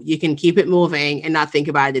you, you can keep it moving and not think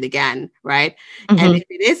about it again, right? And if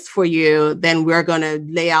it is for you, then we're going to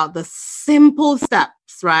lay out the simple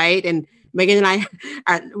steps, right? And Megan and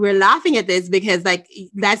I we're laughing at this because like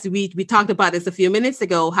we talked about this a few minutes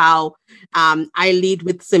ago, how I lead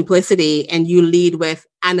with simplicity and you lead with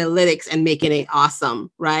analytics and making it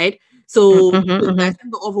awesome, right? So to lessen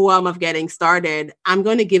the overwhelm of getting started, I'm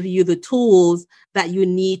going to give you the tools that you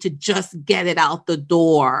need to just get it out the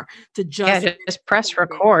door, to just press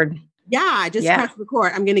record. Press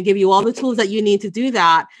record. I'm going to give you all the tools that you need to do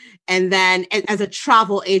that. And then as a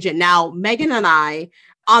travel agent, now Megan and I,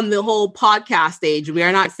 on the whole podcast stage, we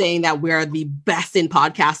are not saying that we're the best in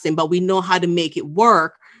podcasting, but we know how to make it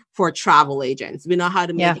work for travel agents. We know how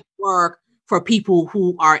to make it work for people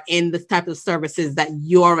who are in the type of services that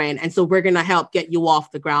you're in. And so we're going to help get you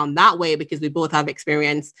off the ground that way because we both have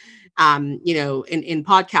experience, in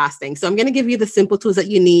podcasting. So I'm going to give you the simple tools that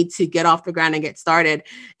you need to get off the ground and get started.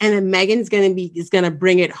 And then Megan's going to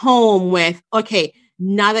bring it home with, okay,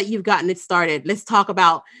 now that you've gotten it started, let's talk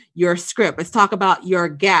about your script. Let's talk about your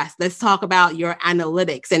guests. Let's talk about your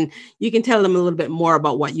analytics. And you can tell them a little bit more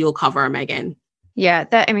about what you'll cover, Megan. Yeah,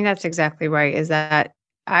 that's exactly right. Is that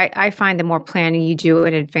I find the more planning you do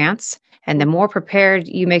in advance and the more prepared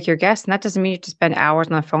you make your guests, and that doesn't mean you have to spend hours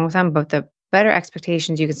on the phone with them, but the better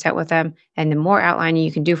expectations you can set with them and the more outlining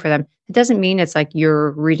you can do for them. It doesn't mean it's like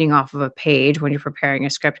you're reading off of a page when you're preparing a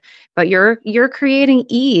script, but you're creating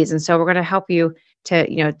ease. And so we're going to help you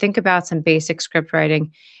to, think about some basic script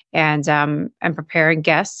writing and preparing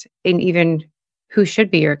guests, and even who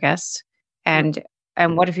should be your guests. And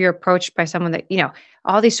what if you're approached by someone that,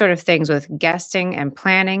 all these sort of things with guesting and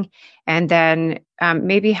planning, and then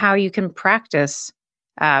maybe how you can practice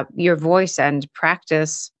your voice and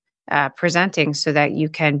practice presenting so that you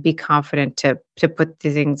can be confident to put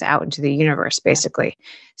the things out into the universe, basically.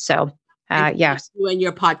 So you and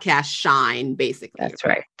your podcast shine, basically. That's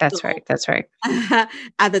right. That's right.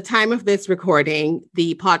 At the time of this recording,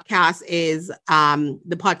 the podcast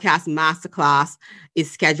masterclass is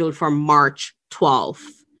scheduled for March 12th.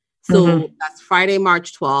 So that's Friday,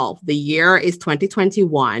 March 12th. The year is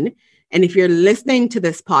 2021. And if you're listening to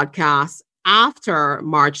this podcast after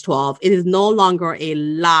March 12th, it is no longer a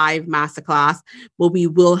live masterclass, but we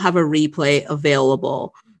will have a replay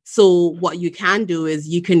available. So what you can do is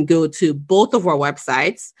you can go to both of our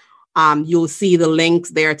websites. You'll see the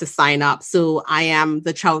links there to sign up. So I am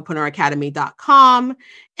thetravelpreneuracademy.com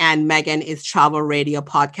and Megan is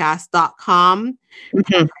travelradiopodcast.com.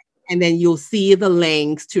 And then you'll see the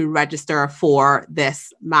links to register for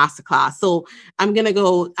this masterclass. So I'm going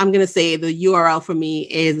to say the URL for me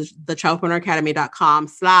is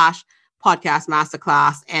thetravelpreneuracademy.com/podcast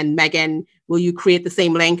masterclass. And Megan, will you create the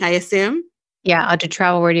same link, I assume? Yeah, I'll do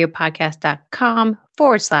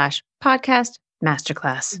travelradiopodcast.com/podcast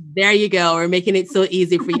masterclass. There you go. We're making it so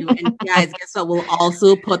easy for you. And guys, guess what? We'll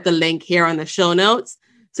also put the link here on the show notes,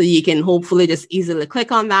 so you can hopefully just easily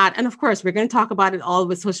click on that. And of course, we're going to talk about it all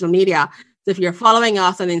with social media. So if you're following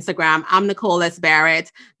us on Instagram, I'm Nicole S.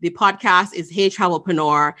 Barrett. The podcast is Hey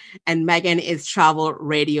Travelpreneur, and Megan is Travel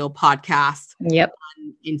Radio Podcast. Yep. On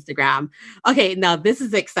Instagram. Okay, now this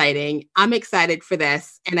is exciting. I'm excited for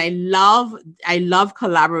this, and I love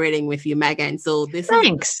collaborating with you, Megan. So this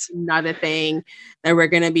is another thing that we're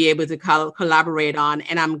going to be able to collaborate on,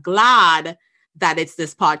 and I'm glad that it's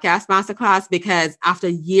this podcast masterclass, because after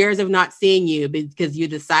years of not seeing you, because you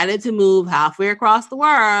decided to move halfway across the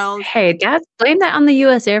world. Hey, Dad, blame that on the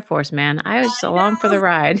U.S. Air Force, man. I was along for the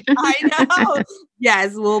ride. I know.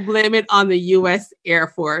 Yes, we'll blame it on the U.S. Air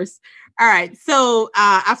Force. All right. So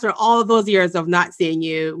after all of those years of not seeing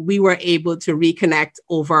you, we were able to reconnect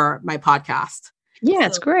over my podcast. Yeah,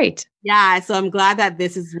 it's great. Yeah. So I'm glad that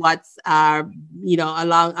this is what's,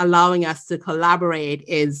 allowing us to collaborate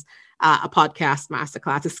is a podcast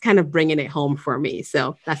masterclass. It's kind of bringing it home for me.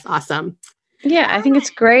 So that's awesome. Yeah, I think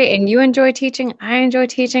it's great. And you enjoy teaching. I enjoy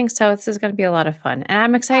teaching. So this is going to be a lot of fun. And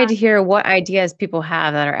I'm excited to hear what ideas people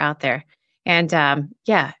have that are out there. And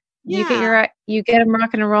you get them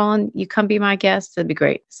rocking and rolling. You come be my guest. That'd be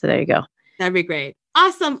great. So there you go. That'd be great.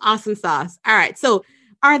 Awesome sauce. All right. So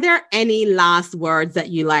are there any last words that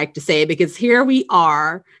you like to say? Because here we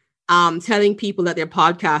are telling people that their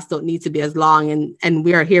podcasts don't need to be as long. And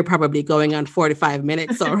we are here probably going on 45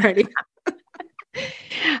 minutes already.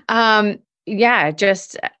 I'm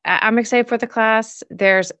excited for the class.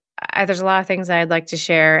 There's a lot of things I'd like to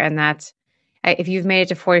share, and that's, if you've made it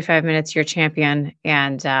to 45 minutes, you're a champion,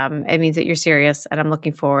 and it means that you're serious. And I'm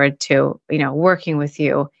looking forward to, working with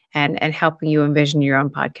you and helping you envision your own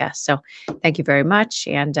podcast. So thank you very much.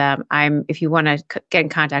 And if you want to get in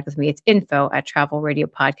contact with me, it's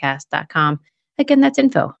info@travelradiopodcast.com. Again, that's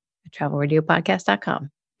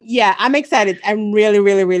info@travelradiopodcast.com. Yeah, I'm excited. I'm really,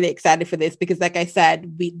 really, really excited for this because, like I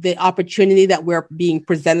said, the opportunity that we're being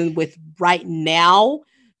presented with right now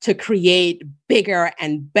to create bigger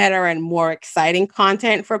and better and more exciting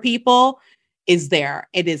content for people is there.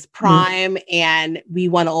 It is prime, and we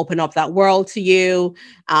want to open up that world to you.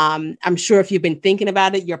 I'm sure if you've been thinking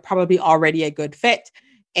about it, you're probably already a good fit,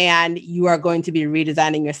 and you are going to be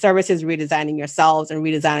redesigning your services, redesigning yourselves, and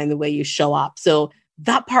redesigning the way you show up. So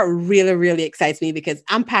that part really, really excites me because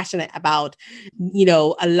I'm passionate about,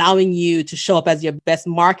 allowing you to show up as your best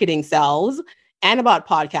marketing selves and about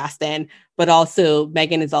podcasting, but also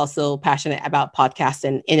Megan is also passionate about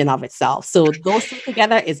podcasting in and of itself. So those two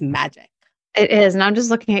together is magic. It is. And I'm just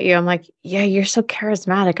looking at you. I'm like, yeah, you're so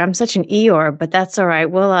charismatic. I'm such an Eeyore, but that's all right.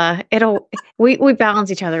 We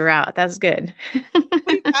balance each other out. That's good.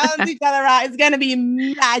 We balance each other out. It's going to be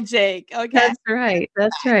magic. Okay. That's right.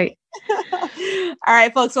 That's right. All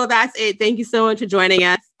right, folks. Well, that's it. Thank you so much for joining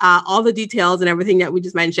us. All the details and everything that we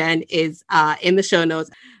just mentioned is in the show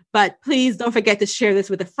notes. But please don't forget to share this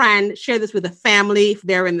with a friend, share this with a family if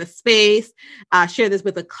they're in the space, share this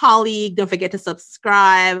with a colleague. Don't forget to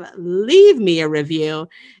subscribe, leave me a review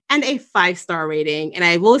and a 5-star rating. And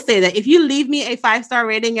I will say that if you leave me a 5-star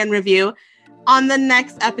rating and review, on the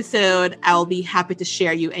next episode, I'll be happy to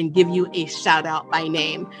share you and give you a shout out by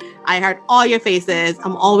name. I heard all your faces.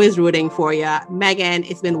 I'm always rooting for you. Megan,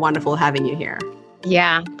 it's been wonderful having you here.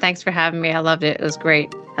 Yeah, thanks for having me. I loved it. It was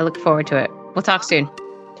great. I look forward to it. We'll talk soon.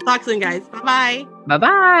 Talk soon, guys. Bye-bye.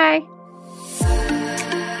 Bye-bye.